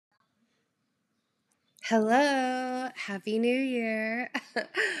Hello, Happy New Year.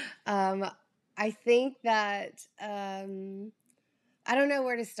 um, I think that I don't know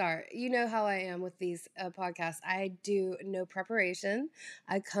where to start. You know how I am with these podcasts. I do no preparation.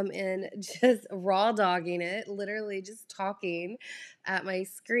 I come in just raw dogging it, literally just talking at my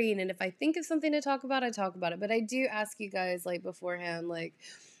screen. And if I think of something to talk about, I talk about it. But I do ask you guys like beforehand, like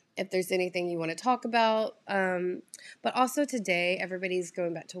if there's anything you want to talk about. But also today, everybody's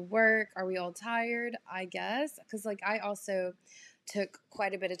going back to work. Are we all tired? I guess. Because, like, I also took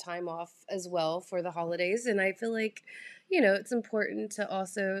quite a bit of time off as well for the holidays. And I feel like, it's important to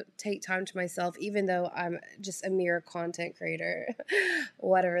also take time to myself, even though I'm just a mere content creator,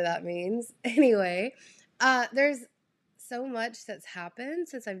 whatever that means. Anyway, there's so much that's happened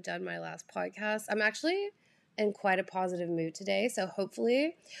since I've done my last podcast. I'm actually in quite a positive mood today. So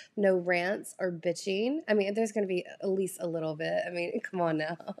hopefully no rants or bitching. I mean, there's going to be at least a little bit. I mean, come on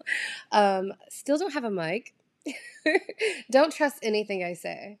now. Still don't have a mic. Don't trust anything I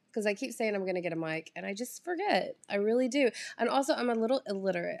say because I keep saying I'm going to get a mic and I just forget. I really do. And also, I'm a little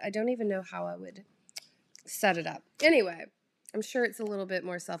illiterate. I don't even know how I would set it up. Anyway, I'm sure it's a little bit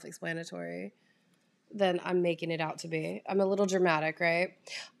more self-explanatory than I'm making it out to be. I'm a little dramatic, right?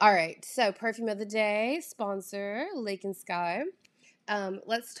 All right, so perfume of the day, sponsor, Lake and Sky.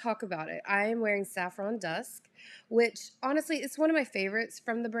 Let's talk about it. I am wearing Saffron Dusk, which honestly is one of my favorites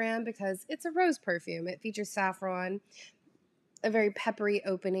from the brand because it's a rose perfume. It features saffron, a very peppery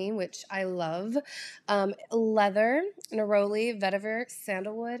opening, which I love. Leather, neroli, vetiver,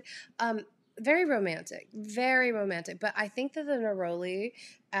 sandalwood. Very romantic, very romantic. But I think that the neroli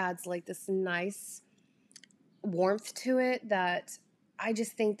adds like this nice warmth to it that I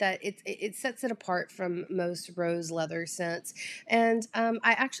just think that it sets it apart from most rose leather scents. And I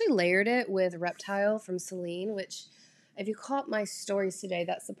actually layered it with Reptile from Celine, which if you caught my stories today,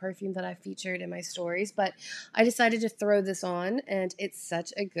 that's the perfume that I featured in my stories. But I decided to throw this on, and it's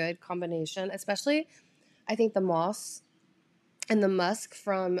such a good combination, especially I think the moss and the musk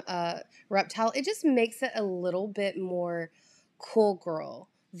from Reptile. It just makes it a little bit more cool girl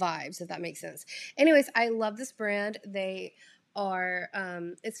vibes, if that makes sense. Anyways, I love this brand. They are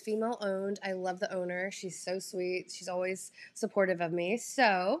it's female owned. I love the owner. She's so sweet. She's always supportive of me.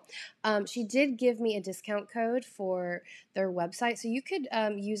 So she did give me a discount code for their website, so you could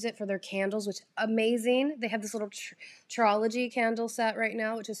use it for their candles, which amazing. They have this little trilogy candle set right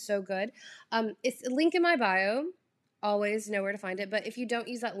now, which is so good. It's a link in my bio. Always know where to find it. But if you don't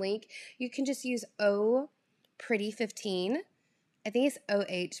use that link, you can just use O Pretty 15. I think it's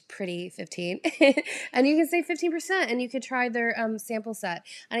OH Pretty 15. And you can save 15% and you could try their sample set.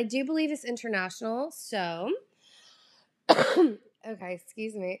 And I do believe it's international. So, okay,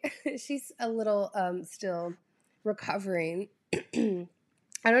 excuse me. She's a little still recovering. I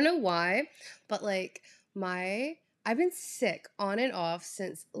don't know why, but like I've been sick on and off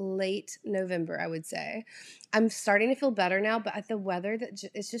since late November, I would say. I'm starting to feel better now, but at the weather that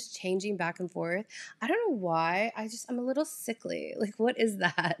it's just changing back and forth. I don't know why. I'm a little sickly. Like, what is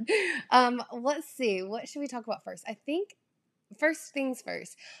that? Let's see. What should we talk about first? I think first things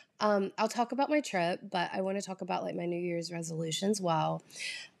first. I'll talk about my trip, but I want to talk about like my New Year's resolutions while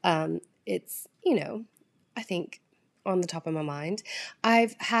it's, I think on the top of my mind. I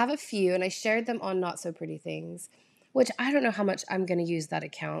have a few and I shared them on Not So Pretty Things, which I don't know how much I'm going to use that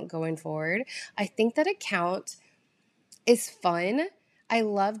account going forward. I think that account is fun. I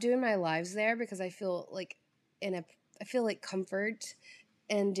love doing my lives there because I feel like comfort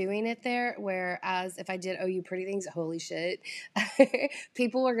in doing it there. Whereas if I did Oh You Pretty Things, holy shit,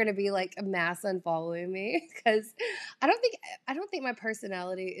 people are gonna be like mass unfollowing me because I don't think my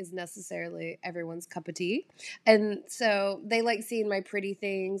personality is necessarily everyone's cup of tea, and so they like seeing my pretty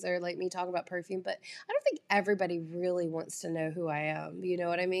things or like me talk about perfume. But I don't think everybody really wants to know who I am. You know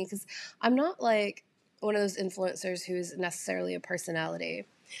what I mean? Because I'm not like one of those influencers who's necessarily a personality,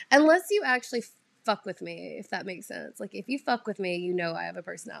 unless you actually fuck with me, if that makes sense. Like, if you fuck with me, you know I have a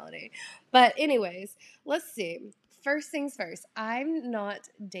personality. But anyways, let's see. First things first, I'm not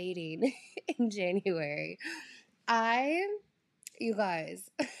dating in January. You guys,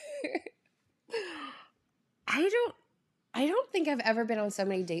 I don't, I don't think I've ever been on so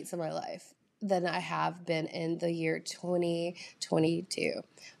many dates in my life than I have been in the year 2022.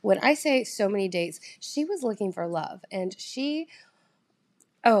 When I say so many dates, she was looking for love and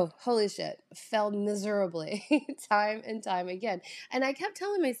oh, holy shit, fell miserably time and time again. And I kept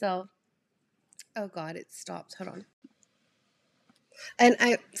telling myself, oh God, it stopped. Hold on. And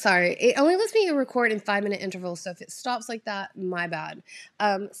sorry, it only lets me record in 5-minute intervals. So if it stops like that, my bad.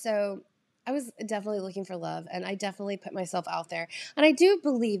 So I was definitely looking for love and I definitely put myself out there. And I do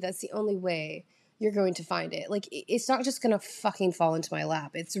believe that's the only way you're going to find it. Like, it's not just going to fucking fall into my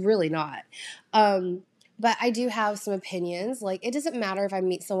lap. It's really not. Um, but I do have some opinions. Like, it doesn't matter if I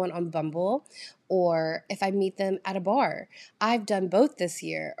meet someone on Bumble or if I meet them at a bar. I've done both this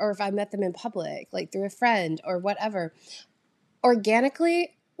year. Or if I met them in public, like through a friend or whatever.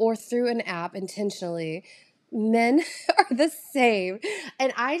 Organically or through an app intentionally, men are the same.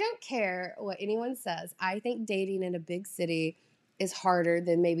 And I don't care what anyone says. I think dating in a big city is harder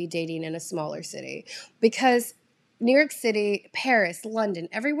than maybe dating in a smaller city, because New York City, Paris, London,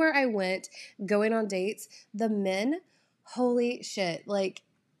 everywhere I went going on dates, the men, holy shit, like,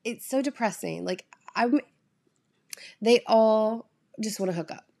 it's so depressing. Like, I'm they all just want to hook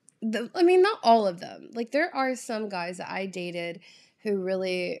up. I mean, not all of them. Like, there are some guys that I dated who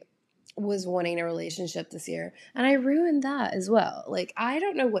really was wanting a relationship this year, and I ruined that as well. Like, I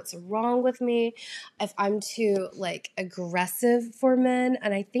don't know what's wrong with me, if I'm too, like, aggressive for men,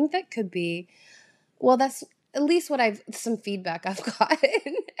 and I think that could be, well, that's at least what some feedback I've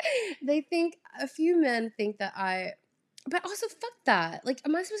gotten. A few men think that but also fuck that. Like,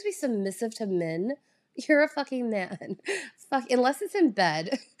 am I supposed to be submissive to men? You're a fucking man. Fuck, unless it's in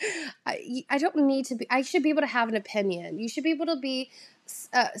bed. I don't need to be. I should be able to have an opinion. You should be able to be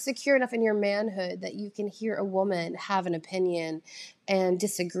secure enough in your manhood that you can hear a woman have an opinion and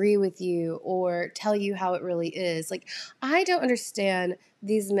disagree with you or tell you how it really is. Like, I don't understand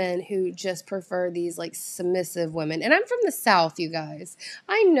these men who just prefer these, like, submissive women. And I'm from the South, you guys.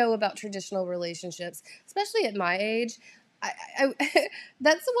 I know about traditional relationships, especially at my age. I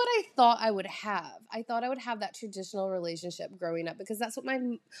that's what I thought I would have. I thought I would have that traditional relationship growing up, because that's what my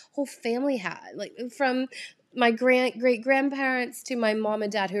whole family had. Like, from my great grandparents to my mom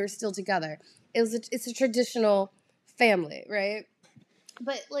and dad, who are still together. It's a traditional family, right?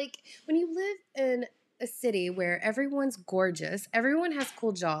 But, like, when you live in a city where everyone's gorgeous, everyone has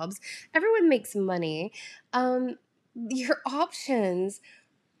cool jobs, everyone makes money, your options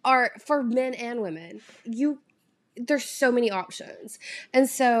are, for men and women, there's so many options. And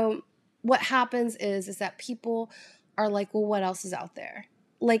so what happens is that people are like, well, what else is out there?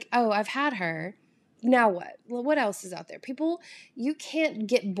 Like, oh, I've had her. Now what? Well, what else is out there? You can't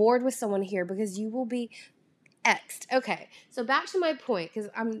get bored with someone here, because you will be X'd. Okay, so back to my point, because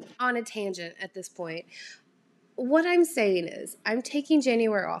I'm on a tangent at this point. What I'm saying is, I'm taking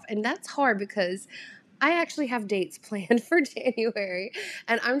January off, and that's hard because I actually have dates planned for January,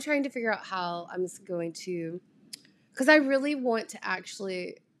 and I'm trying to figure out how I'm going to, because I really want to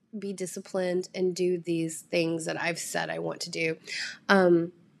actually be disciplined and do these things that I've said I want to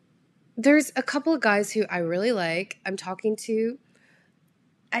do. There's a couple of guys who I really like. I'm talking to.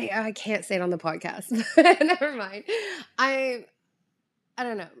 I can't say it on the podcast. Never mind. I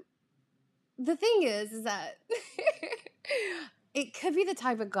don't know. The thing is that it could be the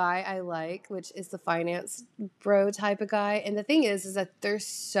type of guy I like, which is the finance bro type of guy. And the thing is that they're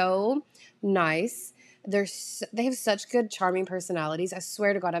so nice. They have such good, charming personalities. I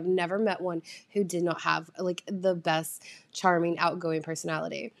swear to God, I've never met one who did not have, like, the best, charming, outgoing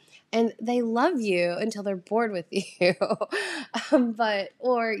personality. And they love you until they're bored with you.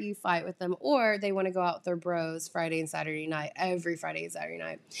 Or you fight with them, or they want to go out with their bros Friday and Saturday night, every Friday and Saturday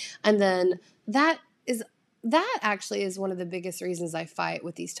night. And then that actually is one of the biggest reasons I fight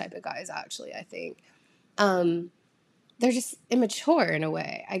with these type of guys, actually, I think. They're just immature in a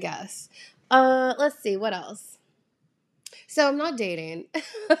way, I guess. Let's see, what else? So I'm not dating.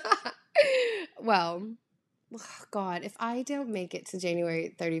 Well, God, if I don't make it to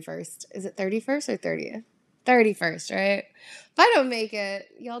January 31st, is it 31st or 30th? 31st, right? If I don't make it,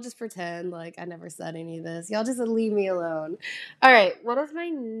 y'all just pretend like I never said any of this. Y'all just leave me alone. All right, what is my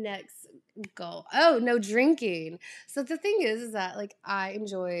next goal? Oh, no drinking. So the thing is that, like, I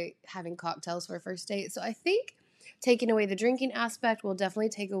enjoy having cocktails for a first date. So I think taking away the drinking aspect will definitely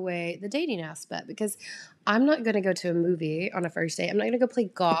take away the dating aspect, because I'm not going to go to a movie on a first date. I'm not going to go play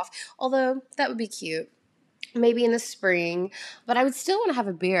golf, although that would be cute. Maybe in the spring, but I would still want to have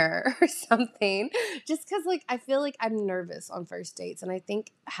a beer or something, just because, like, I feel like I'm nervous on first dates, and I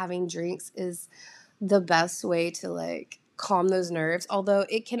think having drinks is the best way to, like, calm those nerves, although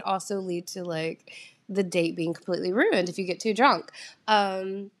it can also lead to, like, the date being completely ruined if you get too drunk.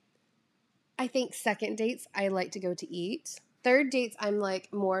 I think second dates, I like to go to eat. Third dates, I'm,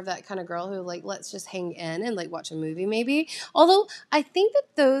 like, more of that kind of girl who, like, let's just hang in and, like, watch a movie maybe. Although I think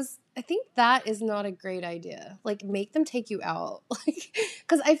that is not a great idea. Like, make them take you out. Like,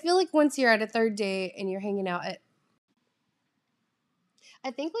 because I feel like once you're at a third date and you're hanging out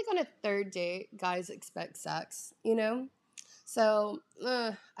I think, like, on a third date, guys expect sex, you know? So,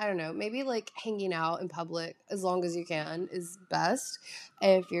 I don't know. Maybe, like, hanging out in public as long as you can is best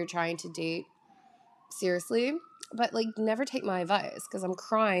if you're trying to date. seriously, but like never take my advice because I'm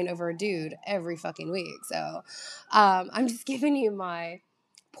crying over a dude every fucking week. So I'm just giving you my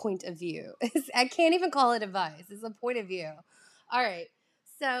point of view. I can't even call it advice. It's a point of view. All right.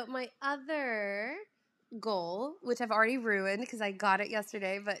 So my other goal, which I've already ruined because I got it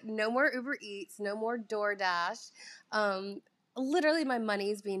yesterday, but no more Uber Eats, no more DoorDash. Literally my money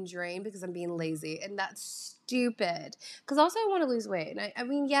is being drained because I'm being lazy, and that's stupid. Because also I want to lose weight. And I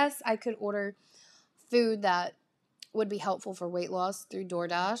mean, yes, I could order food that would be helpful for weight loss through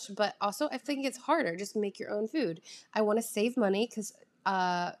DoorDash, but also I think it's harder. Just make your own food. I want to save money because,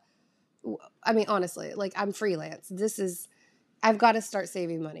 I mean, honestly, like I'm freelance. I've got to start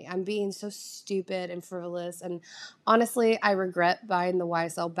saving money. I'm being so stupid and frivolous. And honestly, I regret buying the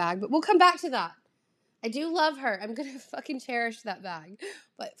YSL bag, but we'll come back to that. I do love her. I'm going to fucking cherish that bag.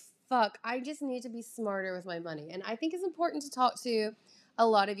 But fuck, I just need to be smarter with my money. And I think it's important to talk to a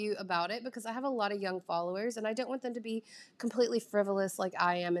lot of you about it because I have a lot of young followers and I don't want them to be completely frivolous like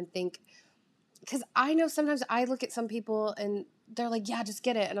I am and think, because I know sometimes I look at some people and they're like, yeah, just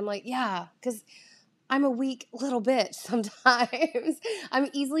get it. And I'm like, yeah, because I'm a weak little bitch sometimes. I'm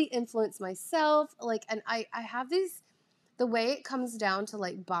easily influenced myself. Like, and I have these, the way it comes down to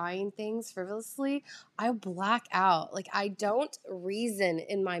like buying things frivolously, I black out. Like, I don't reason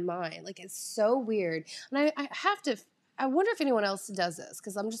in my mind. Like, it's so weird. And I have to, I wonder if anyone else does this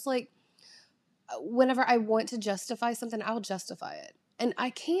because I'm just like, whenever I want to justify something, I'll justify it. And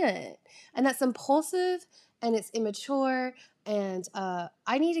I can't. And that's impulsive and it's immature. And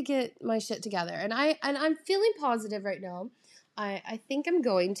I need to get my shit together. And I'm feeling positive right now. I think I'm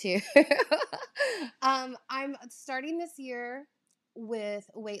going to. I'm starting this year with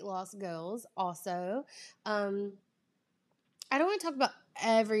weight loss goals also. I don't want to talk about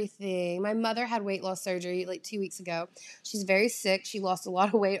everything. My mother had weight loss surgery like 2 weeks ago. She's very sick. She lost a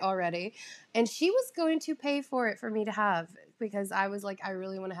lot of weight already. And she was going to pay for it for me to have because I was like, I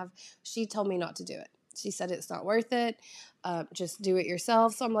really want to have. She told me not to do it. She said it's not worth it. Just do it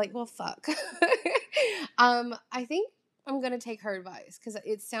yourself. So I'm like, well, fuck. I think I'm going to take her advice because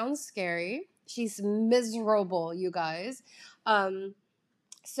it sounds scary. She's miserable, you guys.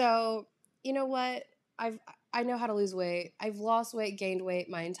 So you know what? I know how to lose weight. I've lost weight, gained weight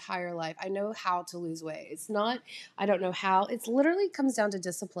my entire life. I know how to lose weight. It's not, I don't know how. It's literally comes down to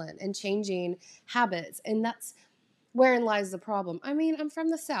discipline and changing habits. And that's wherein lies the problem. I mean, I'm from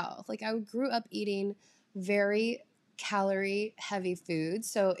the South. Like, I grew up eating very calorie heavy food.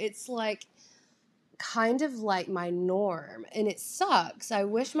 So it's like kind of like my norm, and it sucks. I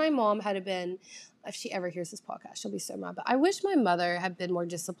wish my mom had been, if she ever hears this podcast, she'll be so mad, but I wish my mother had been more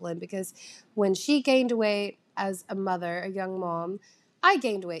disciplined because when she gained weight as a mother, a young mom, I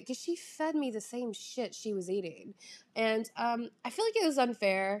gained weight because she fed me the same shit she was eating. And I feel like it was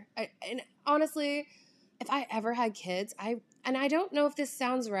unfair. And honestly, if I ever had kids, and I don't know if this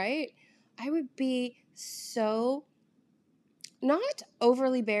sounds right, I would be so not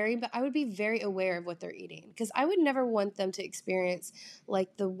overly bearing, but I would be very aware of what they're eating because I would never want them to experience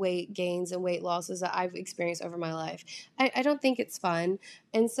like the weight gains and weight losses that I've experienced over my life. I don't think it's fun.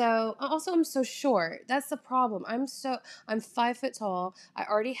 And so also I'm so short. That's the problem. I'm 5 foot tall. I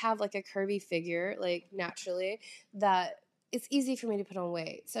already have like a curvy figure, like naturally, that it's easy for me to put on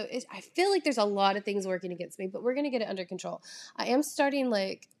weight. So I feel like there's a lot of things working against me, but we're going to get it under control. I am starting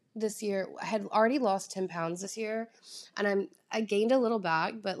like this year. I had already lost 10 pounds this year and I gained a little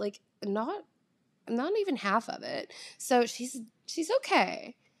back, but like not even half of it. So she's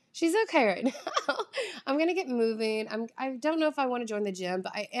okay. She's okay right now. I'm gonna get moving. I don't know if I want to join the gym,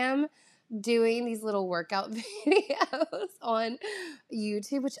 but I am doing these little workout videos on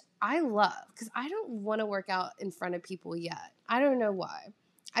YouTube, which I love because I don't want to work out in front of people yet. I don't know why.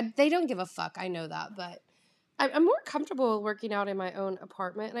 They don't give a fuck. I know that, but I'm more comfortable working out in my own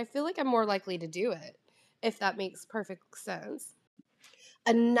apartment, and I feel like I'm more likely to do it, if that makes perfect sense.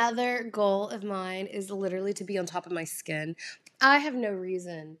 Another goal of mine is literally to be on top of my skin. I have no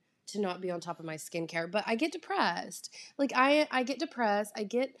reason to not be on top of my skincare, but I get depressed. Like I get depressed, I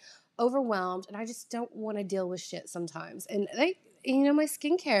get overwhelmed, and I just don't want to deal with shit sometimes. And my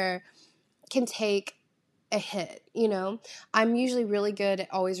skincare can take a hit, I'm usually really good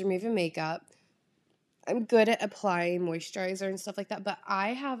at always removing makeup. I'm good at applying moisturizer and stuff like that, but I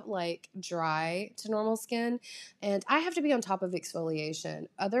have like dry to normal skin and I have to be on top of exfoliation.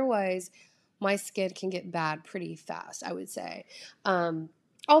 Otherwise, my skin can get bad pretty fast, I would say.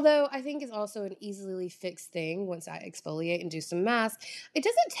 Although I think it's also an easily fixed thing once I exfoliate and do some mask. It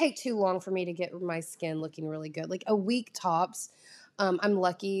doesn't take too long for me to get my skin looking really good, like a week tops. I'm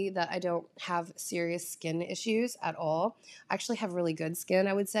lucky that I don't have serious skin issues at all. I actually have really good skin,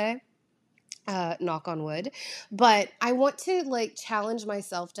 I would say. knock on wood. But I want to like challenge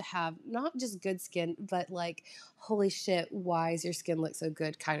myself to have not just good skin, but like, holy shit, why does your skin look so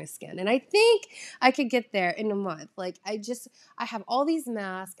good kind of skin? And I think I could get there in a month. Like, I have all these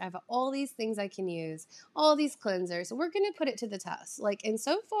masks, I have all these things I can use, all these cleansers. So we're going to put it to the test. Like, and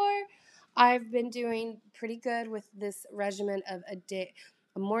so far, I've been doing pretty good with this regimen of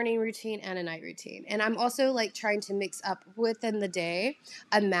a morning routine and a night routine. And I'm also like trying to mix up within the day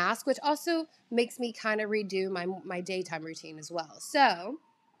a mask, which also makes me kind of redo my daytime routine as well. So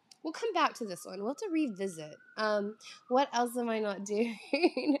we'll come back to this one. We'll have to revisit. What else am I not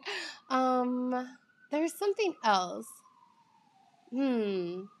doing? There's something else.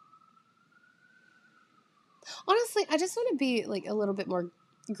 Hmm. Honestly, I just want to be like a little bit more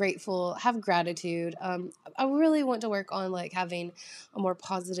grateful, have gratitude. I really want to work on like having a more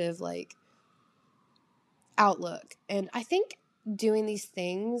positive like outlook. And I think doing these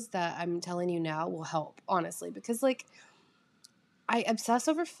things that I'm telling you now will help, honestly, because like I obsess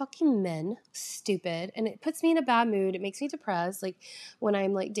over fucking men, stupid, and it puts me in a bad mood. It makes me depressed, like when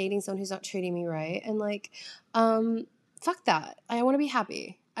I'm like dating someone who's not treating me right, and like, fuck that. I want to be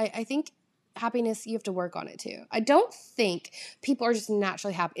happy. I think happiness, you have to work on it too. I don't think people are just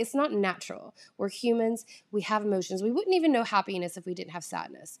naturally happy. It's not natural. We're humans. We have emotions. We wouldn't even know happiness if we didn't have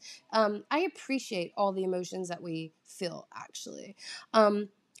sadness. I appreciate all the emotions that we feel actually. And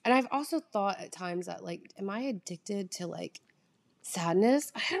I've also thought at times that like, am I addicted to like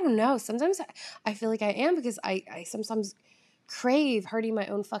sadness? I don't know. Sometimes I feel like I am because I sometimes crave hurting my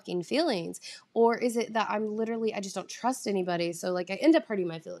own fucking feelings. Or is it that I just don't trust anybody, so like I end up hurting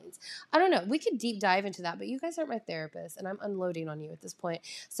my feelings? I don't know. We could deep dive into that, but you guys aren't my therapist and I'm unloading on you at this point.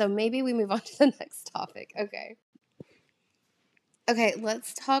 So maybe we move on to the next topic. Okay. Okay,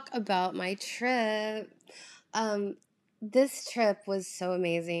 let's talk about my trip. Um, this trip was so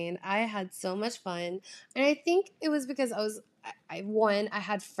amazing. I had so much fun, and I think it was because I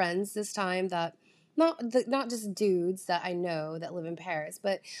had friends this time that not just dudes that I know that live in Paris,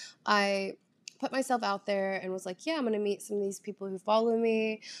 but I put myself out there and was like, yeah, I'm gonna meet some of these people who follow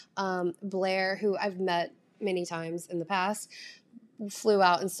me. Blair, who I've met many times in the past, flew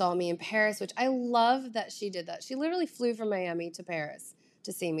out and saw me in Paris, which I love that she did that. She literally flew from Miami to Paris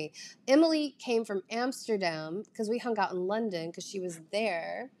to see me. Emily came from Amsterdam because we hung out in London because she was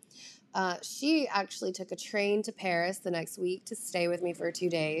there. She actually took a train to Paris the next week to stay with me for 2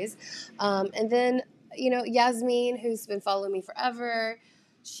 days. And then, Yasmin, who's been following me forever,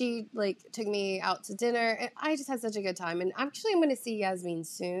 she like took me out to dinner. And I just had such a good time. And actually, I'm going to see Yasmin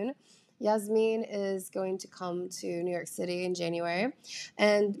soon. Yasmin is going to come to New York City in January.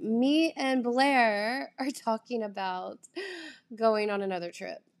 And me and Blair are talking about going on another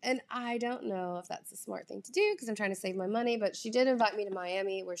trip. And I don't know if that's a smart thing to do because I'm trying to save my money, but she did invite me to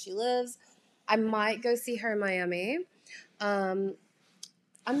Miami where she lives. I might go see her in Miami. Um,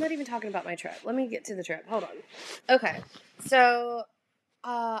 I'm not even talking about my trip. Let me get to the trip. Hold on. Okay. So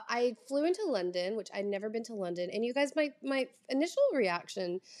I flew into London, which I'd never been to London. And you guys, my initial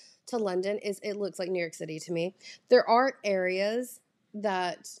reaction to London is it looks like New York City to me. There are areas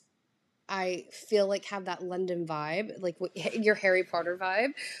that I feel like have that London vibe, like your Harry Potter vibe.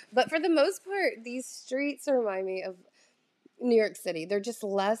 But for the most part, these streets remind me of New York City. They're just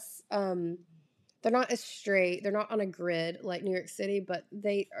less, they're not as straight. They're not on a grid like New York City, but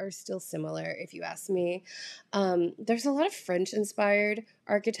they are still similar, if you ask me. There's a lot of French-inspired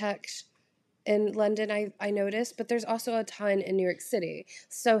architecture in London, I noticed, but there's also a ton in New York City.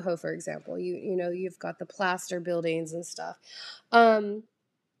 Soho, for example, you've got the plaster buildings and stuff. Um,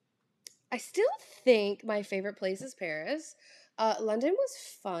 I still think my favorite place is Paris. London was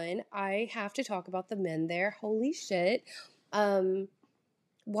fun. I have to talk about the men there. Holy shit. Um,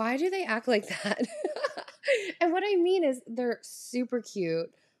 why do they act like that? And what I mean is they're super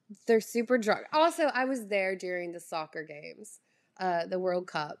cute. They're super drunk. Also, I was there during the soccer games, the World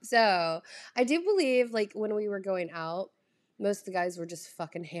Cup. So I do believe like when we were going out, most of the guys were just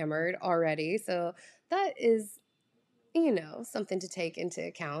fucking hammered already. So that is something to take into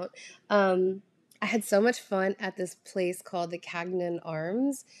account. I had so much fun at this place called the Cagnan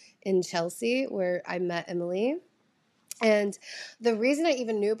Arms in Chelsea where I met Emily. And the reason I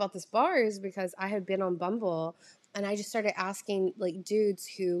even knew about this bar is because I had been on Bumble and I just started asking like dudes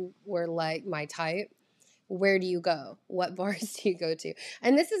who were like my type, where do you go? What bars do you go to?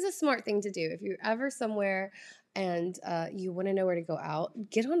 And this is a smart thing to do. If you're ever somewhere and you want to know where to go out,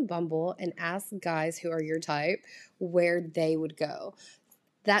 get on Bumble and ask guys who are your type where they would go.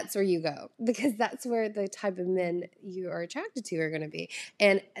 That's where you go because that's where the type of men you are attracted to are going to be.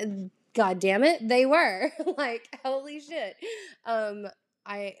 And God damn it, they were like, holy shit. Um,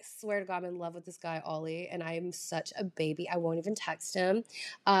 I swear to God, I'm in love with this guy, Ollie, and I am such a baby. I won't even text him.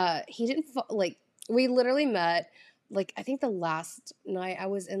 He didn't, like, we literally met, like, I think the last night I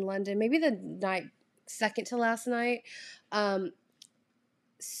was in London, maybe the night, second to last night. Um,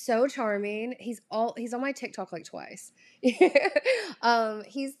 so charming. He's on my TikTok like twice. He's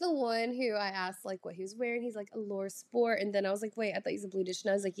the one who I asked like what he was wearing. He's like a Lore Sport, and then I was like, wait, I thought he's a Blue Dish,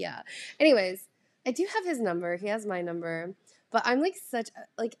 and I was like, yeah. Anyways, I do have his number. He has my number, but I'm like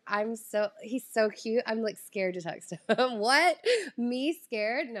he's so cute. I'm like scared to text him. What? Me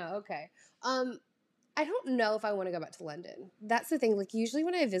scared? No, okay. Um, I don't know if I want to go back to London. That's the thing. Like, usually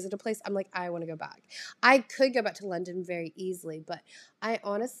when I visit a place, I'm like, I want to go back. I could go back to London very easily, but I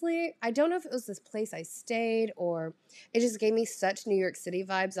don't know if it was this place I stayed or it just gave me such New York City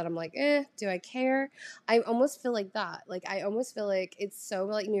vibes that I'm like, do I care? I almost feel like that. Like, I almost feel like it's so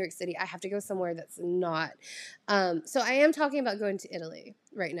like New York City. I have to go somewhere that's not. So I am talking about going to Italy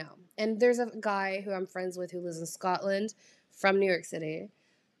right now. And there's a guy who I'm friends with who lives in Scotland from New York City.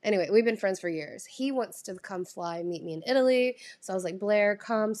 Anyway, we've been friends for years. He wants to come fly, meet me in Italy. So I was like, Blair,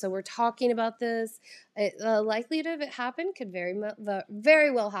 come. So we're talking about this. The likelihood of it happen could very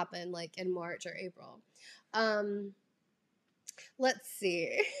well happen like in March or April. Let's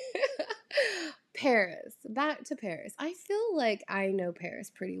see. Paris. Back to Paris. I feel like I know Paris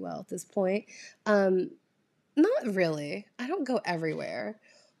pretty well at this point. Not really. I don't go everywhere.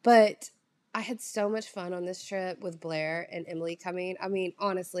 But I had so much fun on this trip with Blair and Emily coming. I mean,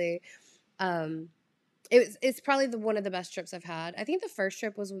 honestly, um, it's probably one of the best trips I've had. I think the first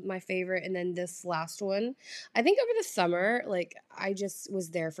trip was my favorite, and then this last one, I think over the summer, like I just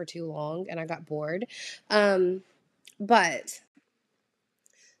was there for too long and I got bored. But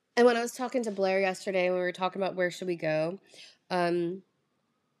and when I was talking to Blair yesterday, when we were talking about where should we go, um,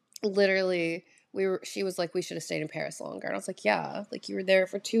 literally she was like, we should have stayed in Paris longer, and I was like, yeah, like you were there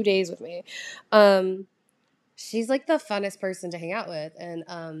for 2 days with me. um she's like the funnest person to hang out with, and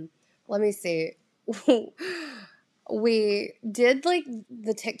let me see. We did like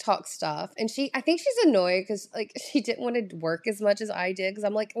the TikTok stuff, and I think she's annoyed because like she didn't want to work as much as I did, because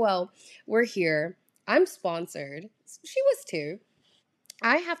I'm like, well, we're here, I'm sponsored, she was too.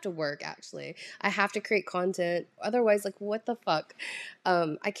 I have to work, actually. I have to create content. Otherwise, like, what the fuck?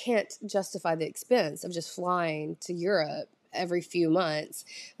 I can't justify the expense of just flying to Europe every few months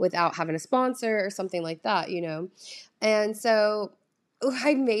without having a sponsor or something like that, you know? And so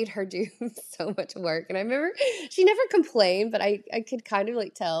I made her do so much work. And I remember she never complained, but I could kind of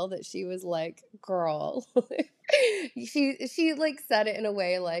like tell that she was like, girl. She like said it in a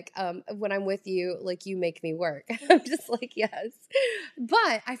way like, when I'm with you, like you make me work. I'm just like, yes.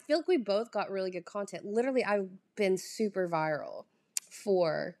 But I feel like we both got really good content. Literally, I've been super viral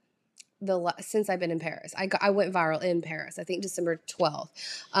for since I've been in Paris. I went viral in Paris, I think December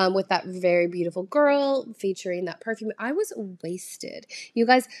 12th, with that very beautiful girl featuring that perfume. I was wasted. You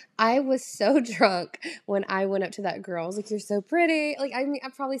guys, I was so drunk when I went up to that girl. I was like, you're so pretty. Like, I mean, I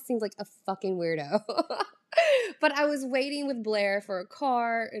probably seemed like a fucking weirdo. But I was waiting with Blair for a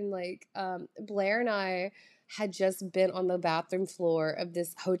car, and like, Blair and I had just been on the bathroom floor of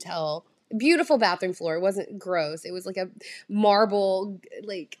this hotel. Beautiful bathroom floor. It wasn't gross. It was like a marble,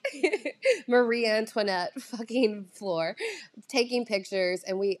 like Marie Antoinette fucking floor, taking pictures.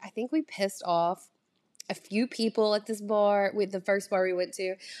 And I think we pissed off a few people at this bar, with the first bar we went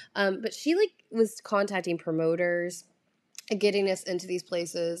to. But she like was contacting promoters, getting us into these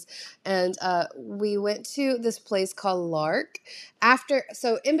places. And we went to this place called Lark.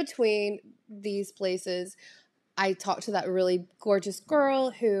 So in between these places, I talked to that really gorgeous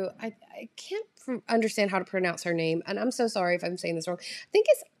girl who I can't understand how to pronounce her name, and I'm so sorry if I'm saying this wrong. I think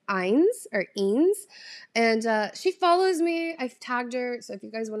it's Eins or Eanes, and she follows me. I've tagged her, so if you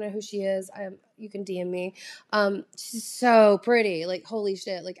guys want to know who she is, you can DM me. She's so pretty, like holy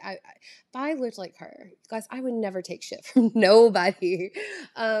shit. Like if I looked like her, guys, I would never take shit from nobody.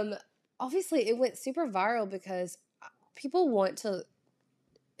 Obviously, it went super viral because people want to.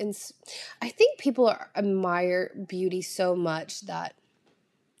 And I think people admire beauty so much that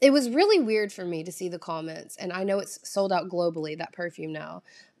it was really weird for me to see the comments. And I know it's sold out globally, that perfume now.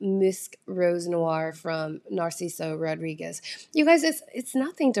 Musc Rose Noir from Narciso Rodriguez. You guys, it's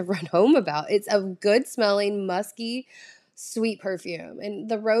nothing to run home about. It's a good smelling, musky, sweet perfume. And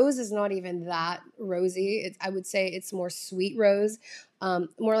the rose is not even that rosy. I would say it's more sweet rose,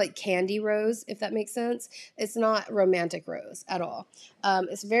 more like candy rose, if that makes sense. It's not romantic rose at all.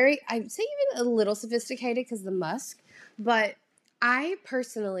 It's very, I'd say even a little sophisticated because the musk, but I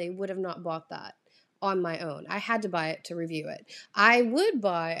personally would have not bought that. on my own. I had to buy it to review it. I would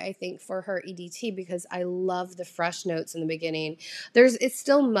buy, I think, for her EDT because I love the fresh notes in the beginning. It's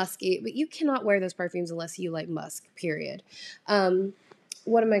still musky, but you cannot wear those perfumes unless you like musk, period.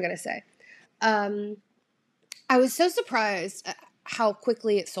 What am I going to say? I was so surprised at how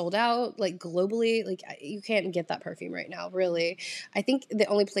quickly it sold out, like globally. Like you can't get that perfume right now, really. I think the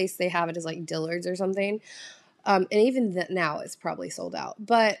only place they have it is like Dillard's or something. And even now it's probably sold out.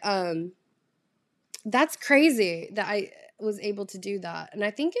 But that's crazy that I was able to do that. And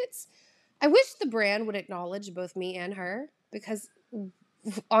I wish the brand would acknowledge both me and her because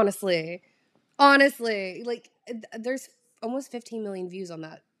honestly, like there's almost 15 million views on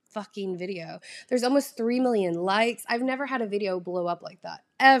that fucking video. There's almost 3 million likes. I've never had a video blow up like that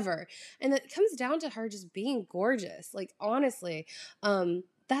ever. And it comes down to her just being gorgeous. Like honestly,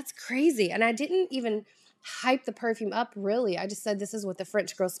 that's crazy. And I didn't even hype the perfume up really. I just said this is what the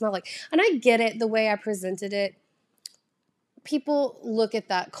French girls smell like. And I get it the way I presented it. People look at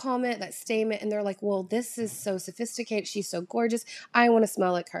that comment, that statement, and they're like, well, this is so sophisticated. She's so gorgeous. I want to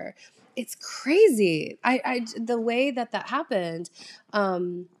smell like her. It's crazy. The way that happened.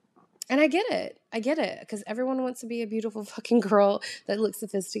 And I get it. Because everyone wants to be a beautiful fucking girl that looks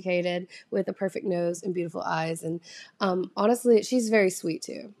sophisticated with a perfect nose and beautiful eyes. And honestly, she's very sweet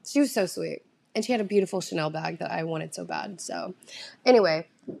too. She was so sweet. And she had a beautiful Chanel bag that I wanted so bad. So anyway,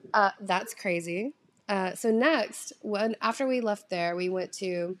 that's crazy. So next, after we left there, we went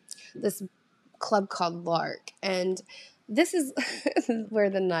to this club called Lark. And this is where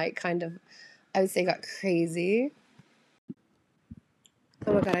the night kind of, I would say, got crazy.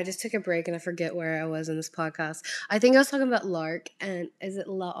 Oh my God, I just took a break and I forget where I was in this podcast. I think I was talking about Lark, and is it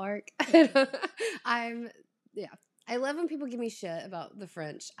La Arc? Yeah. I love when people give me shit about the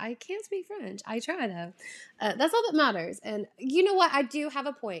French. I can't speak French. I try though. That's all that matters. And you know what? I do have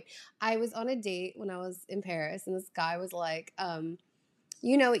a point. I was on a date when I was in Paris, and this guy was like,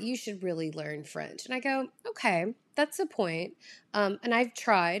 you know what, you should really learn French. And I go, okay, that's a point. And I've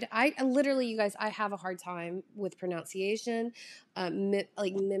tried. I literally, you guys, I have a hard time with pronunciation,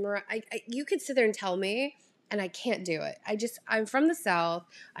 like memorize. You could sit there and tell me, and I can't do it. I'm from the South.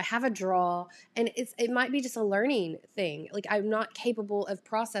 I have a draw, and it might be just a learning thing. Like I'm not capable of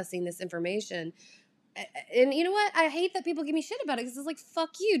processing this information. And you know what? I hate that people give me shit about it because it's like,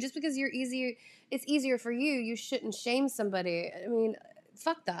 fuck you. Just because it's easier for you, you shouldn't shame somebody. I mean,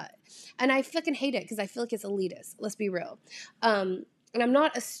 fuck that. And I fucking hate it because I feel like it's elitist. Let's be real. And I'm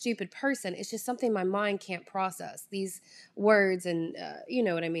not a stupid person. It's just something my mind can't process, these words, and you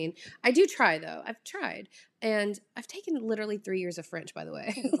know what I mean. I do try though. I've tried, and I've taken literally 3 years of French, by the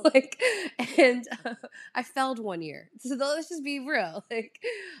way. And I failed 1 year. So let's just be real.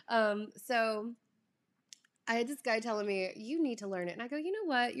 So I had this guy telling me, you need to learn it. And I go, you know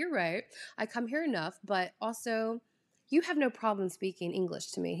what? You're right. I come here enough, but also you have no problem speaking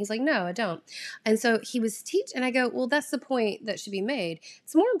English to me. He's like, no, I don't. And so he was teaching, and I go, well, that's the point that should be made.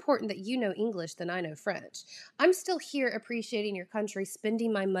 It's more important that you know English than I know French. I'm still here appreciating your country,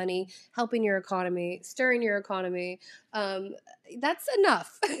 spending my money, helping your economy, stirring your economy. That's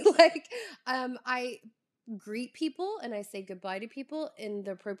enough. I greet people and I say goodbye to people in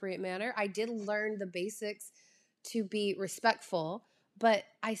the appropriate manner. I did learn the basics to be respectful, but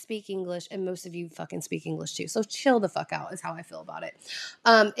I speak English and most of you fucking speak English too. So chill the fuck out is how I feel about it.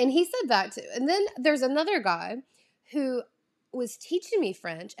 And he said that too. And then there's another guy who was teaching me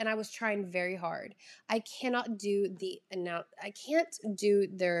French and I was trying very hard. I cannot do I can't do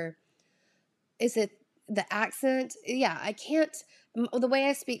is it the accent? Yeah, I can't. The way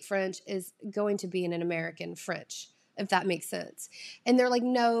I speak French is going to be in an American French, if that makes sense. And they're like,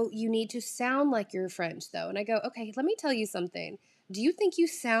 no, you need to sound like you're French, though. And I go, okay, let me tell you something. Do you think you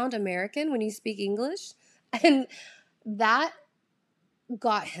sound American when you speak English? And that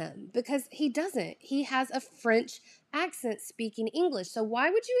got him because he doesn't. He has a French accent speaking English. So why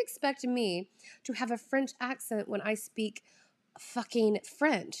would you expect me to have a French accent when I speak fucking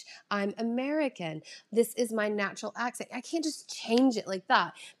French? I'm American. This is my natural accent. I can't just change it like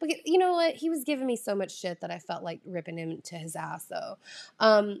that. But you know what? He was giving me so much shit that I felt like ripping him to his ass, though.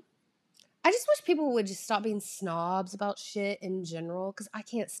 I just wish people would just stop being snobs about shit in general because I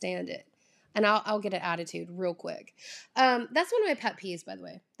can't stand it. And I'll get an attitude real quick. That's one of my pet peeves, by the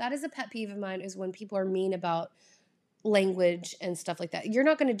way. That is a pet peeve of mine, is when people are mean about language and stuff like that. You're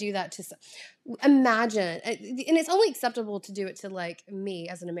not going to do that to imagine, and it's only acceptable to do it to like me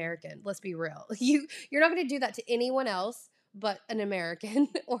as an American. Let's be real. You're not going to do that to anyone else but an American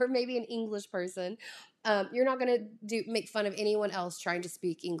or maybe an English person. You're not going to make fun of anyone else trying to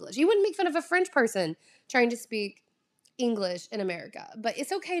speak English. You wouldn't make fun of a French person trying to speak English in America, but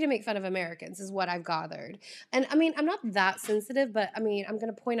it's okay to make fun of Americans, is what I've gathered. And I mean, I'm not that sensitive, but I mean, I'm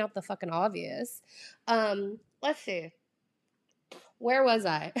gonna point out the fucking obvious. Let's see, where was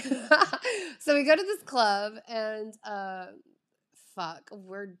I? So we go to this club, and fuck,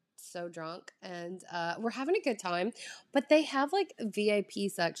 we're so drunk, and we're having a good time, but they have like VIP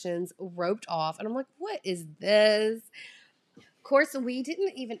sections roped off, and I'm like, what is this? Of course, we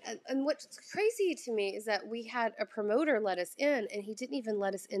didn't even, and what's crazy to me is that we had a promoter let us in, and he didn't even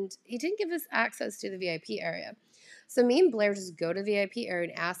let us in. He didn't give us access to the VIP area. So me and Blair just go to the VIP area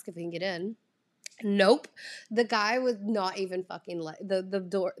and ask if we can get in. Nope. The guy was not even fucking the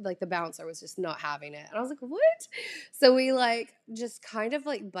door, like the bouncer was just not having it. And I was like, what? So we like just kind of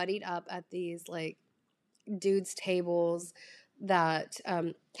like buddied up at these like dudes' tables that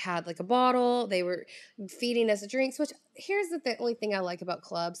had like a bottle. They were feeding us drinks, which here's the only thing I like about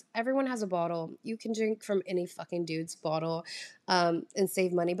clubs. Everyone has a bottle. You can drink from any fucking dude's bottle and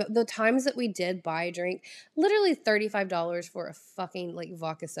save money. But the times that we did buy a drink, literally $35 for a fucking like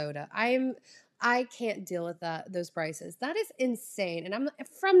vodka soda. I can't deal with those prices. That is insane. And I'm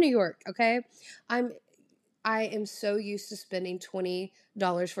from New York, okay? I am so used to spending $20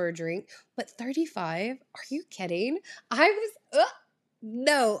 for a drink, but 35? Are you kidding? I was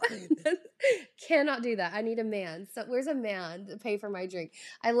no. Cannot do that. I need a man. So where's a man to pay for my drink?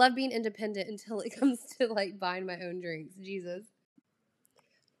 I love being independent until it comes to like buying my own drinks. Jesus.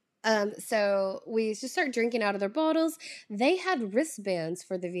 So we just start drinking out of their bottles. They had wristbands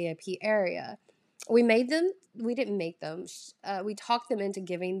for the VIP area. We made them. We didn't make them. We talked them into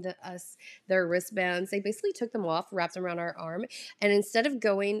giving us their wristbands. They basically took them off, wrapped them around our arm, and instead of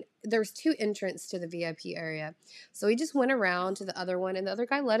going, there's two entrances to the VIP area. So we just went around to the other one, and the other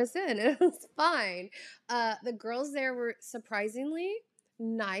guy let us in, and it was fine. The girls there were surprisingly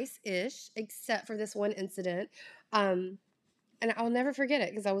nice-ish, except for this one incident. And I'll never forget it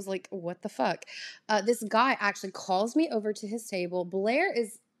because I was like, what the fuck? This guy actually calls me over to his table. Blair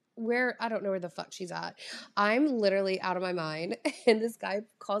is where, I don't know where the fuck she's at. I'm literally out of my mind. And this guy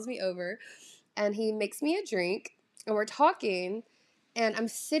calls me over and he makes me a drink and we're talking. And I'm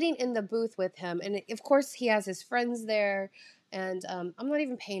sitting in the booth with him. And of course, he has his friends there. And I'm not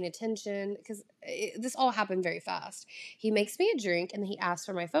even paying attention because this all happened very fast. He makes me a drink and he asks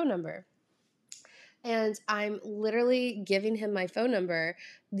for my phone number. And I'm literally giving him my phone number.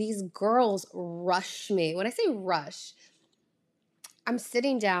 These girls rush me. When I say rush, I'm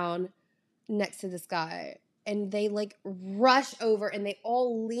sitting down next to this guy and they like rush over and they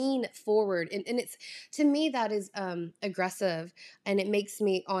all lean forward. And it's, to me, that is aggressive and it makes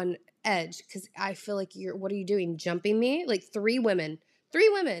me on edge because I feel like what are you doing? Jumping me? Like three women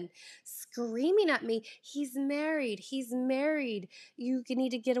screaming at me. He's married. He's married. You need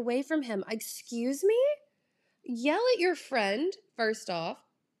to get away from him. Excuse me? Yell at your friend, first off.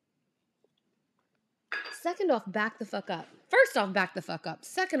 Second off, back the fuck up. First off, back the fuck up.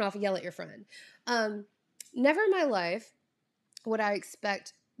 Second off, yell at your friend. Never in my life would I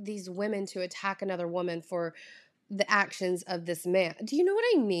expect these women to attack another woman for the actions of this man. Do you know what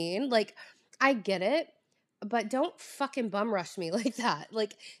I mean? Like, I get it, but don't fucking bum rush me like that.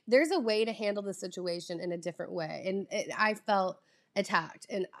 Like, there's a way to handle the situation in a different way. And I felt attacked,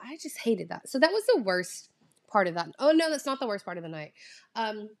 and I just hated that. So that was the worst part of that. Oh, no, that's not the worst part of the night.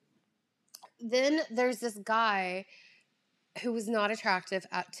 Then there's this guy who was not attractive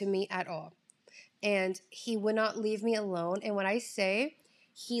to me at all. And he would not leave me alone. And when I say,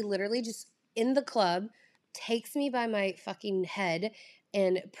 he literally just, in the club, takes me by my fucking head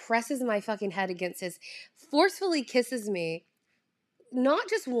and presses my fucking head against his, forcefully kisses me, not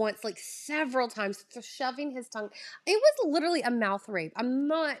just once, like several times, shoving his tongue. It was literally a mouth rape. I'm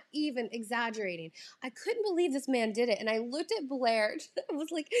not even exaggerating. I couldn't believe this man did it. And I looked at Blair. I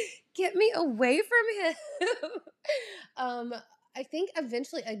was like, get me away from him. I think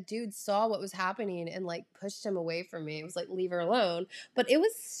eventually a dude saw what was happening and like pushed him away from me. It was like, leave her alone. But it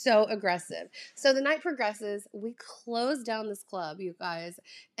was so aggressive. So the night progresses. We close down this club, you guys.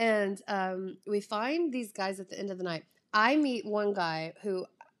 And we find these guys at the end of the night. I meet one guy who,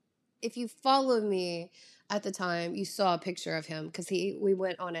 if you followed me at the time, you saw a picture of him because we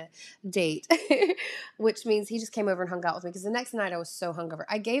went on a date, which means he just came over and hung out with me because the next night I was so hungover.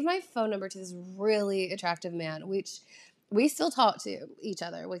 I gave my phone number to this really attractive man, which we still talk to each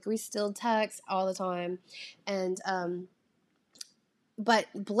other. Like, we still text all the time. And, but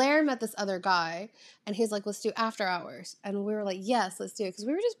Blair met this other guy and he's like, let's do after hours. And we were like, yes, let's do it. Because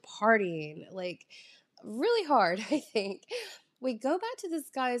we were just partying like really hard, I think. We go back to this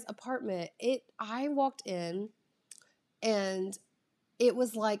guy's apartment. I walked in and it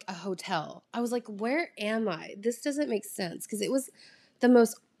was like a hotel. I was like, where am I? This doesn't make sense, because it was the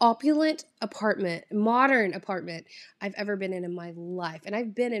most opulent apartment, modern apartment I've ever been in my life. And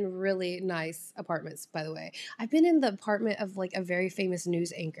I've been in really nice apartments, by the way. I've been in the apartment of like a very famous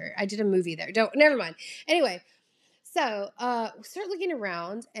news anchor. I did a movie there. Never mind. Anyway, so start looking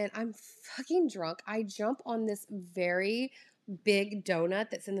around, and I'm fucking drunk. I jump on this very big donut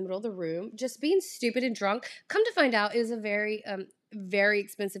that's in the middle of the room, just being stupid and drunk. Come to find out, it was a very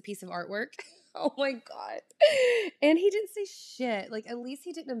expensive piece of artwork. Oh my god. And he didn't say shit. Like, at least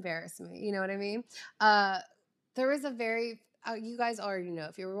he didn't embarrass me. You know what I mean? There was a very you guys already know,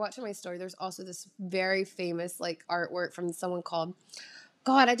 if you were watching my story, there's also this very famous like artwork from someone called,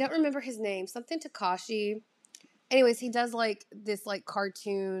 God, I don't remember his name, something Takashi. Anyways, he does like this like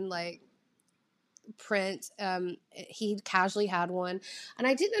cartoon like print. He casually had one, and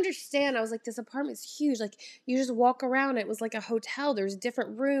I didn't understand. I was like, this apartment's huge. Like, you just walk around. It was like a hotel. There's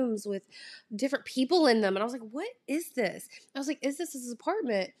different rooms with different people in them, and I was like, what is this? I was like, is this his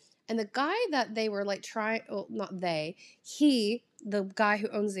apartment? And the guy that they were like trying, well, not they, the guy who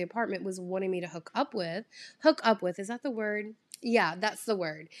owns the apartment, was wanting me to hook up with. Hook up with, is that the word? Yeah, that's the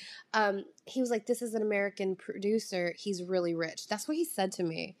word. He was like, this is an American producer. He's really rich. That's what he said to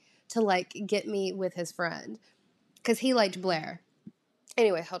me, to like get me with his friend, because he liked Blair.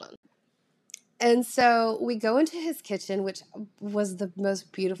 Anyway, hold on. And so we go into his kitchen, which was the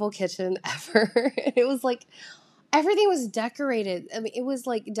most beautiful kitchen ever. It was like, everything was decorated. I mean, it was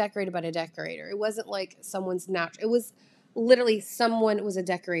like decorated by a decorator. It wasn't like someone's natural. It was literally someone was a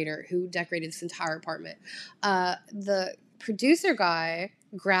decorator who decorated this entire apartment. The producer guy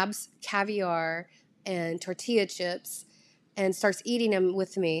grabs caviar and tortilla chips and starts eating them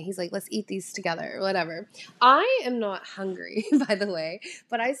with me. He's like, let's eat these together, or whatever. I am not hungry, by the way,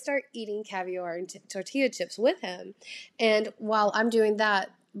 but I start eating caviar and tortilla chips with him. And while I'm doing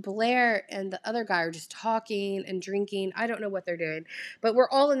that, Blair and the other guy are just talking and drinking. I don't know what they're doing, but we're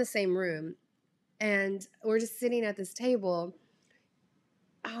all in the same room, and we're just sitting at this table.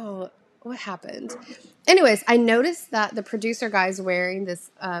 Oh, what happened? Anyways, I noticed that the producer guy's wearing this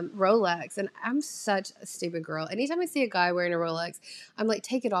Rolex, and I'm such a stupid girl. Anytime I see a guy wearing a Rolex, I'm like,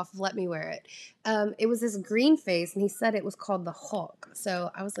 take it off, let me wear it. It was this green face, and he said it was called the Hawk. So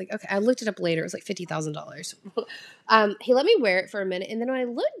I was like, okay. I looked it up later. It was like $50,000. He let me wear it for a minute, and then when I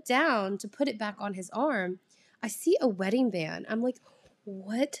looked down to put it back on his arm, I see a wedding band. I'm like,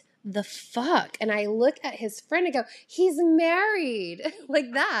 what the fuck? And I look at his friend and go, he's married.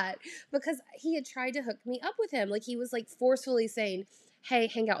 Like that, because he had tried to hook me up with him. Like, he was like forcefully saying, hey,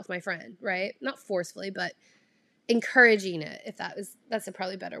 hang out with my friend, right? Not forcefully, but encouraging it, if that's a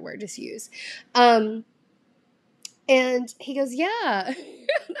probably better word to use. And he goes, yeah.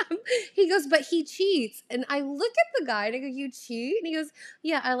 He goes, but he cheats. And I look at the guy and I go, you cheat? And he goes,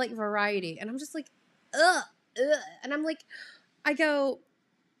 yeah, I like variety. And I'm just like, ugh. And I'm like, I go,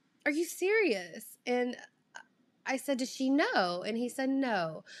 are you serious? And I said, does she know? And he said,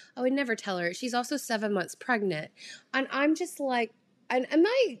 no. I would never tell her. She's also 7 months pregnant. And I'm just like, and in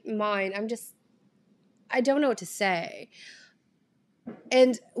my mind, I don't know what to say.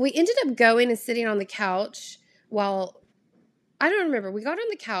 And we ended up going and sitting on the couch while, I don't remember. We got on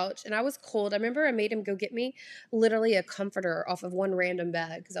the couch and I was cold. I remember I made him go get me literally a comforter off of one random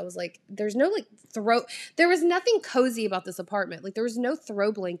bed, because I was like, there's no like there was nothing cozy about this apartment. Like, there was no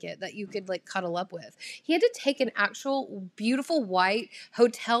throw blanket that you could like cuddle up with. He had to take an actual beautiful white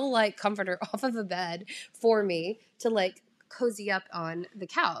hotel-like comforter off of a bed for me to like cozy up on the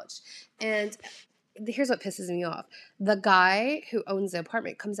couch. And here's what pisses me off. The guy who owns the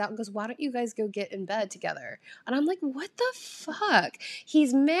apartment comes out and goes, why don't you guys go get in bed together? And I'm like, what the fuck?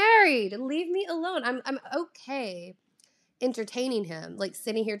 He's married. Leave me alone. I'm okay entertaining him, like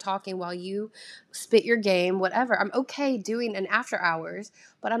sitting here talking while you spit your game, whatever. I'm okay doing an after hours,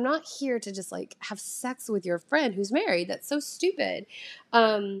 but I'm not here to just like have sex with your friend who's married. That's so stupid.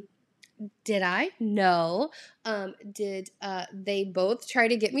 Did I? No. Did they both try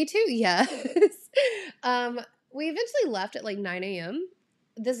to get me to? Yes. We eventually left at like 9 a.m.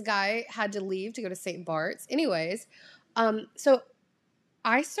 This guy had to leave to go to St. Bart's. Anyways, so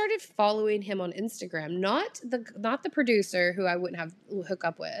I started following him on Instagram. Not the producer who I wouldn't have hook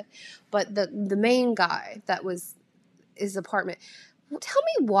up with, but the main guy that was his apartment. Tell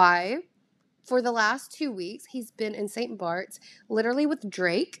me why for the last 2 weeks he's been in St. Bart's literally with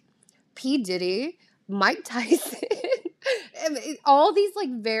Drake, P. Diddy, Mike Tyson, all these like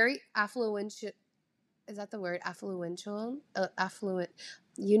very affluential, is that the word? Affluential? Affluent.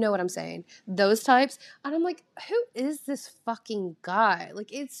 You know what I'm saying. Those types. And I'm like, who is this fucking guy?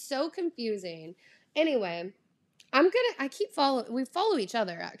 Like, it's so confusing. Anyway, I keep we follow each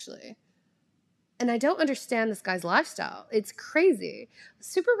other actually. And I don't understand this guy's lifestyle. It's crazy.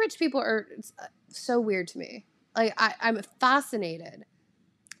 Super rich people are so weird to me. Like, I'm fascinated.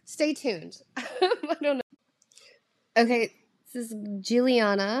 Stay tuned. I don't know. Okay, this is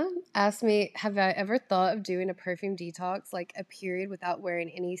Juliana asked me, have I ever thought of doing a perfume detox, like a period without wearing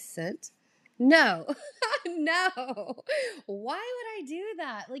any scent? No, no. Why would I do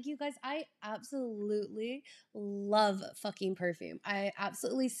that? Like, you guys, I absolutely love fucking perfume.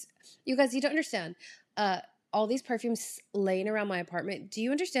 You guys, you don't understand. Uh, all these perfumes laying around my apartment. Do you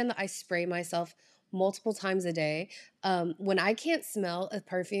understand that I spray myself multiple times a day? When I can't smell a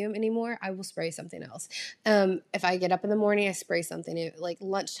perfume anymore, I will spray something else. If I get up in the morning, I spray something. Like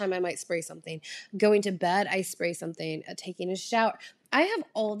lunchtime, I might spray something. Going to bed, I spray something. Taking a shower. I have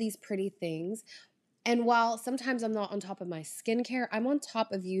all these pretty things. And while sometimes I'm not on top of my skincare, I'm on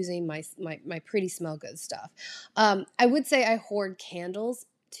top of using my pretty smell good stuff. I would say I hoard candles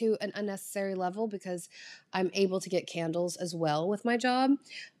to an unnecessary level because I'm able to get candles as well with my job.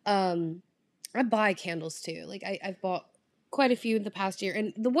 Um, I buy candles too. Like I've bought quite a few in the past year.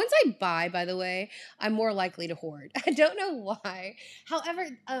 And the ones I buy, by the way, I'm more likely to hoard. I don't know why. However,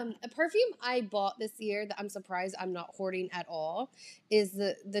 a perfume I bought this year that I'm surprised I'm not hoarding at all is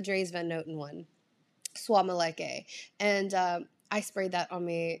the Dres Van Noten one, Swamaleke. And I sprayed that on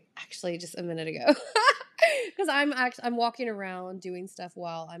me actually just a minute ago. Because I'm walking around doing stuff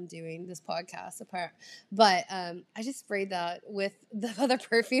while I'm doing this podcast apart. But I just sprayed that with the other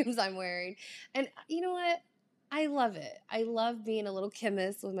perfumes I'm wearing. And you know what? I love it. I love being a little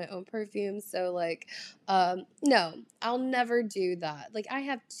chemist with my own perfumes. So like, no, I'll never do that. Like I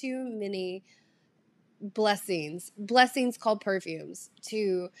have too many blessings called perfumes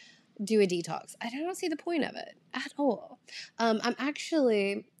to do a detox. I don't see the point of it at all. I'm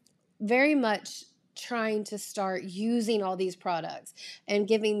actually very much trying to start using all these products and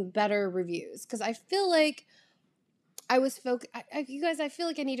giving better reviews because I feel like you guys, I feel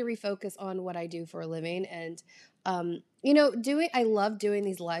like I need to refocus on what I do for a living. And, I love doing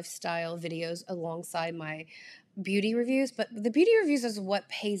these lifestyle videos alongside my beauty reviews, but the beauty reviews is what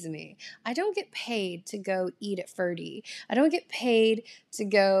pays me. I don't get paid to go eat at Ferdy. I don't get paid to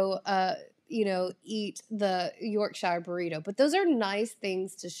go, eat the Yorkshire burrito, but those are nice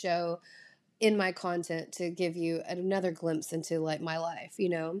things to show in my content to give you another glimpse into like my life,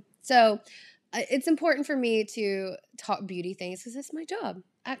 So it's important for me to talk beauty things because it's my job,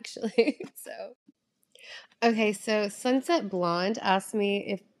 actually. So okay, so Sunset Blonde asked me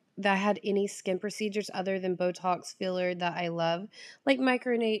if I had any skin procedures other than Botox filler that I love, like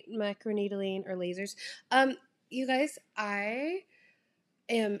microneedling or lasers. Um, you guys, I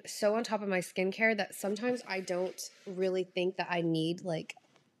am so on top of my skincare that sometimes I don't really think that I need like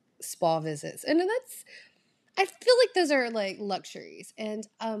spa visits. And I feel like those are like luxuries. And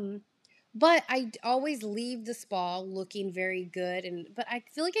but I always leave the spa looking very good, but I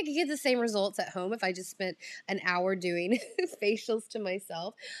feel like I could get the same results at home if I just spent an hour doing facials to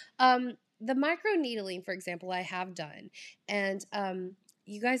myself. The micro needling, for example, I have done, and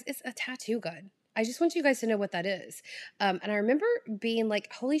you guys, it's a tattoo gun. I just want you guys to know what that is. And I remember being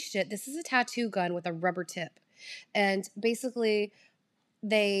like, "Holy shit, this is a tattoo gun with a rubber tip," and basically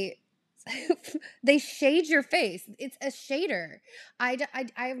they they shade your face. It's a shader. I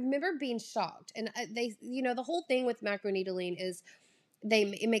remember being shocked. And the whole thing with macroneedling is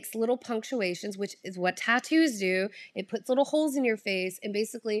it makes little punctuations, which is what tattoos do. It puts little holes in your face, and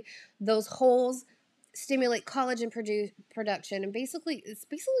basically those holes stimulate collagen production, and it's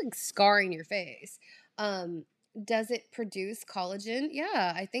basically like scarring your face. Does it produce collagen?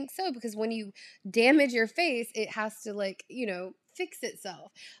 Yeah, I think so, because when you damage your face, it has to fix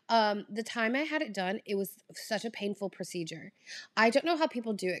itself. The time I had it done, it was such a painful procedure. I don't know how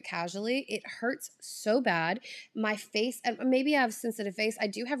people do it casually. It hurts so bad. My face, and maybe I have sensitive face. I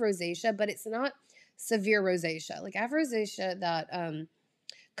do have rosacea, but it's not severe rosacea. Like I have rosacea that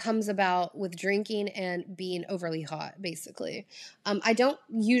comes about with drinking and being overly hot, basically. I don't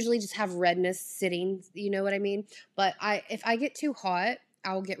usually just have redness sitting, you know what I mean? But if I get too hot,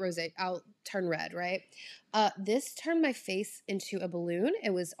 I'll turn red, right? This turned my face into a balloon.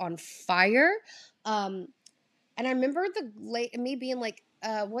 It was on fire. And I remember me being like,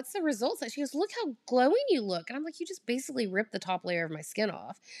 what's the results? And she goes, look how glowing you look. And I'm like, you just basically ripped the top layer of my skin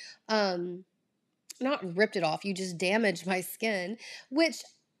off. Not ripped it off, you just damaged my skin, which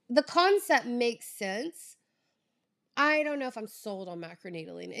the concept makes sense. I don't know if I'm sold on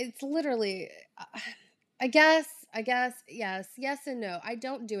macroneedling. It's literally, I guess, yes and no. I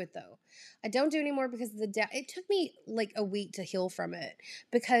don't do it though. I don't do it anymore because it took me like a week to heal from it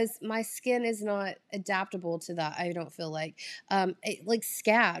because my skin is not adaptable to that. I don't feel like, it like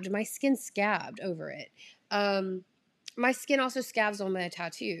scabbed. My skin scabbed over it. Um, my skin also scabs on my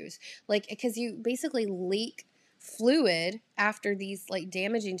tattoos, like because you basically leak fluid after these like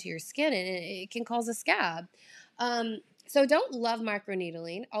damaging to your skin, and it can cause a scab. So don't love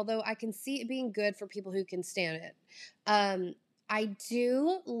microneedling, although I can see it being good for people who can stand it. Um, I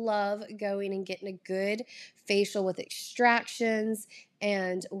do love going and getting a good facial with extractions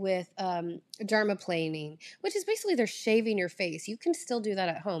and with dermaplaning, which is basically they're shaving your face. You can still do that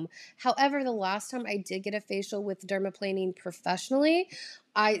at home. However, the last time I did get a facial with dermaplaning professionally,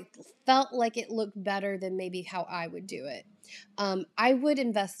 I felt like it looked better than maybe how I would do it. I would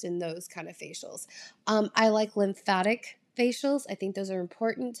invest in those kind of facials. I like lymphatic facials. I think those are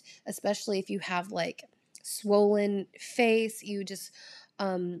important, especially if you have like swollen face. You just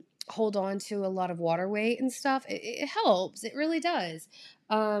hold on to a lot of water weight and stuff. It helps. It really does.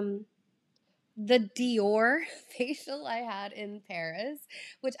 Um, the Dior facial I had in Paris,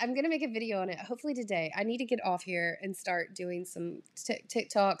 which I'm going to make a video on it hopefully today. I need to get off here and start doing some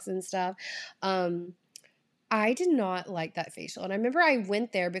TikToks and stuff. I did not like that facial. And I remember I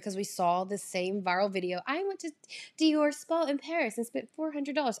went there because we saw the same viral video. I went to Dior Spa in Paris and spent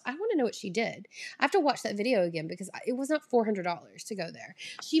 $400. I want to know what she did. I have to watch that video again because it was not $400 to go there.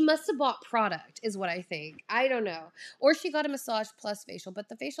 She must have bought product is what I think. I don't know. Or she got a massage plus facial, but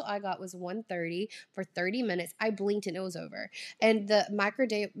the facial I got was $130 for 30 minutes. I blinked and it was over. And the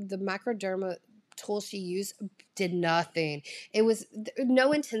microderma tool she used did nothing. It was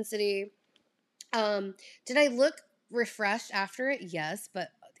no intensity. Did I look refreshed after it? Yes, but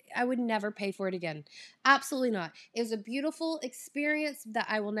I would never pay for it again. Absolutely not. It was a beautiful experience that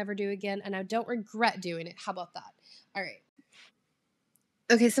I will never do again, and I don't regret doing it. How about that? All right.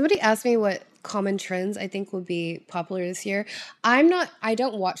 Okay, somebody asked me what common trends I think would be popular this year. I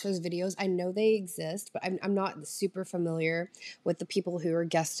don't watch those videos. I know they exist, but I'm not super familiar with the people who are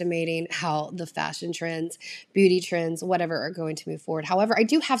guesstimating how the fashion trends, beauty trends, whatever are going to move forward. However, I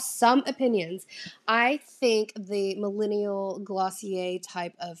do have some opinions. I think the millennial Glossier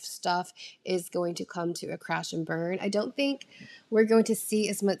type of stuff is going to come to a crash and burn. I don't think we're going to see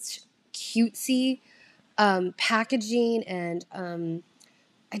as much cutesy packaging and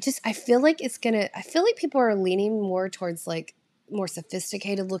I feel like I feel like people are leaning more towards like more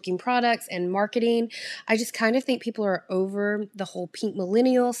sophisticated looking products and marketing. I just kind of think people are over the whole pink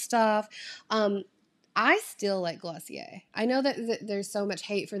millennial stuff. Um, I still like Glossier. I know that there's so much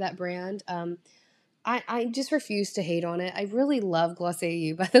hate for that brand. I just refuse to hate on it. I really love Glossier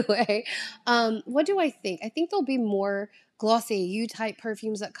U, by the way. What do I think? I think there'll be more Glossier U type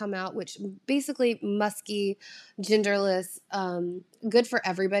perfumes that come out, which basically musky, genderless, good for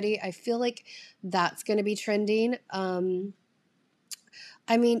everybody. I feel like that's going to be trending. I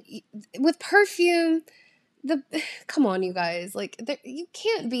mean, with perfume, the come on, you guys, like you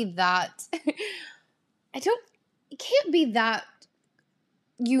can't be that. I don't. It can't be that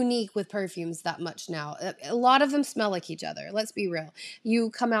unique with perfumes that much now. A lot of them smell like each other. Let's be real. You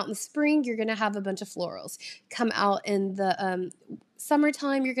come out in the spring, you're going to have a bunch of florals. Come out in the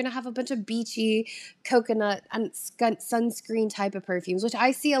summertime, you're going to have a bunch of beachy coconut and sunscreen type of perfumes, which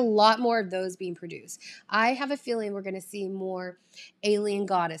I see a lot more of those being produced. I have a feeling we're going to see more alien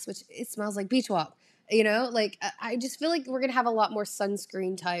goddess, which it smells like beach walk. You know, like I just feel like we're going to have a lot more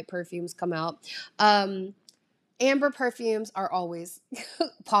sunscreen type perfumes come out. Amber perfumes are always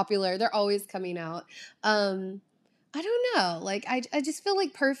popular. They're always coming out. I don't know. Like, I just feel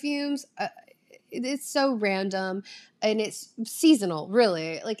like perfumes, it's so random and it's seasonal,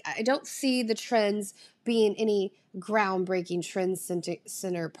 really. Like, I don't see the trends being any groundbreaking trend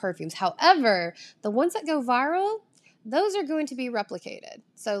center perfumes. However, the ones that go viral, those are going to be replicated.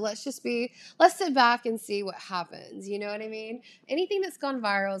 So let's sit back and see what happens. You know what I mean? Anything that's gone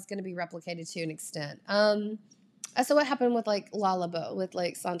viral is going to be replicated to an extent. So what happened with like Lalabo with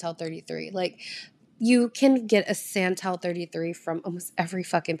like Santal 33? Like you can get a Santal 33 from almost every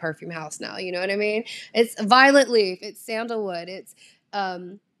fucking perfume house now. You know what I mean? It's violet leaf, it's sandalwood, it's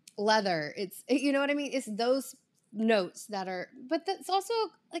leather, it's you know what I mean? It's those notes that are, but that's also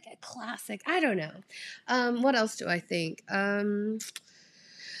like a classic. I don't know. What else do I think?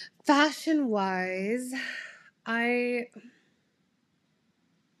 Fashion wise, I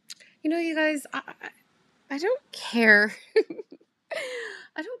you guys, I don't care.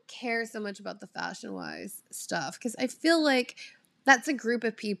 I don't care so much about the fashion wise stuff because I feel like that's a group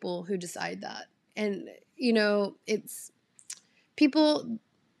of people who decide that. And, it's people.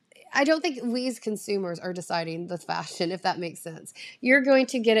 I don't think we as consumers are deciding the fashion, if that makes sense. You're going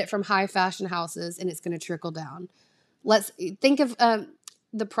to get it from high fashion houses, and it's going to trickle down. Let's think of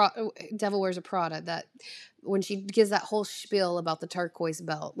Devil Wears a Prada, that when she gives that whole spiel about the turquoise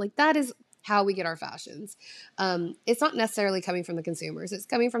belt, like that is how we get our fashions. It's not necessarily coming from the consumers. It's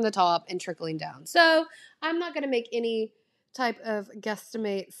coming from the top and trickling down. So I'm not going to make any type of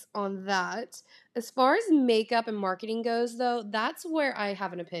guesstimates on that. As far as makeup and marketing goes, though, that's where I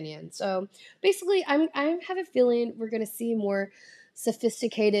have an opinion. So basically, I have a feeling we're going to see more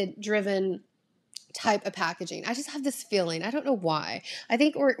sophisticated, driven type of packaging. I just have this feeling. I don't know why. I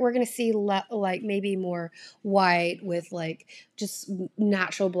think we're going to see like maybe more white with like just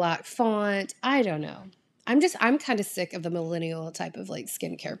natural black font. I don't know. I'm kind of sick of the millennial type of like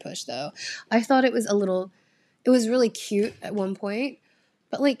skincare push though. I thought it was really cute at one point,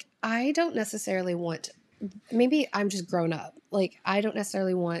 but like I don't necessarily want, maybe I'm just grown up. Like I don't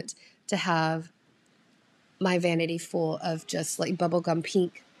necessarily want to have my vanity full of just like bubblegum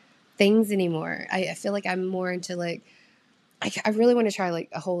pink things anymore. I feel like I'm more into like, I really want to try like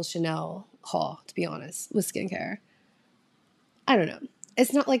a whole Chanel haul, to be honest, with skincare. I don't know.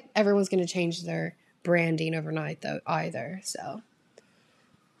 It's not like everyone's going to change their branding overnight though either. So,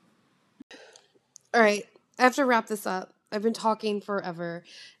 all right, I have to wrap this up. I've been talking forever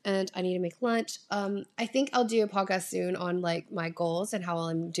and I need to make lunch. I think I'll do a podcast soon on like my goals and how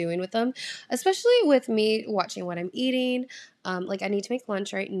I'm doing with them, especially with me watching what I'm eating. Like I need to make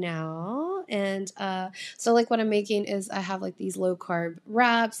lunch right now. And so like what I'm making is I have like these low carb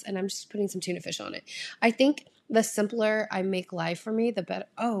wraps and I'm just putting some tuna fish on it. I think the simpler I make life for me, the better.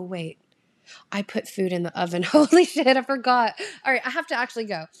 Oh, wait. I put food in the oven. Holy shit, I forgot. All right, I have to actually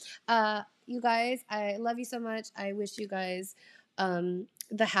go. You guys, I love you so much. I wish you guys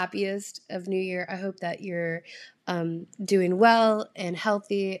the happiest of New Year. I hope that you're doing well and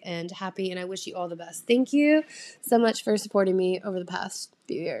healthy and happy, and I wish you all the best. Thank you so much for supporting me over the past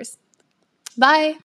few years. Bye.